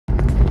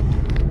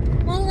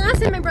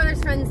time my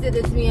brother's friends did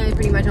this to me, I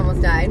pretty much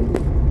almost died.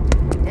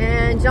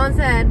 And John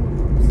said,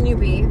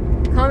 Snoopy,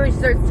 Carmen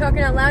starts talking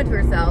out loud to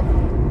herself.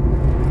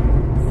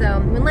 So,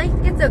 when life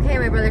gets okay,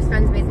 my brother's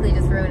friends basically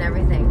just ruin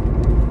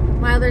everything.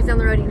 Wilder's down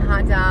the road eating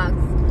hot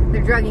dogs.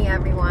 They're drugging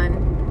everyone.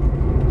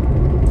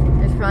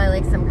 There's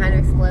probably like some kind of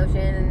explosion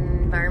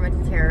and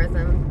environmental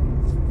terrorism.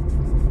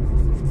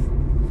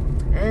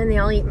 And they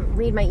all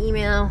read my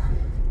email.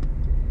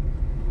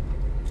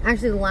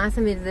 Actually, the last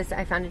time I did this,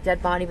 I found a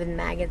dead body with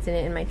maggots in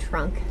it in my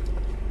trunk.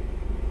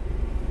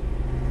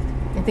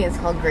 I think it's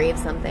called grave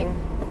something.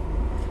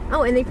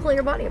 Oh, and they pull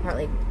your body apart.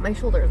 Like, my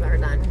shoulders are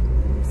done.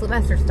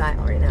 Sylvester style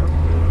right now.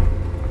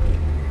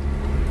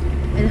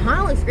 And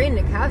Hana looks great in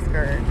a cow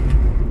skirt.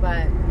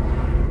 But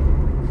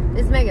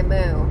this Mega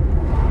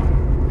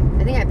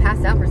Moo, I think I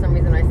passed out for some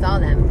reason when I saw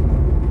them.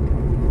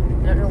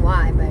 I don't know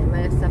why, but I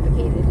might have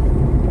suffocated.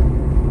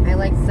 I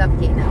like to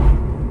suffocate now.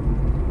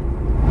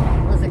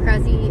 Melissa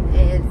Cressy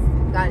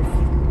got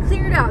it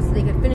cleared out so they could finish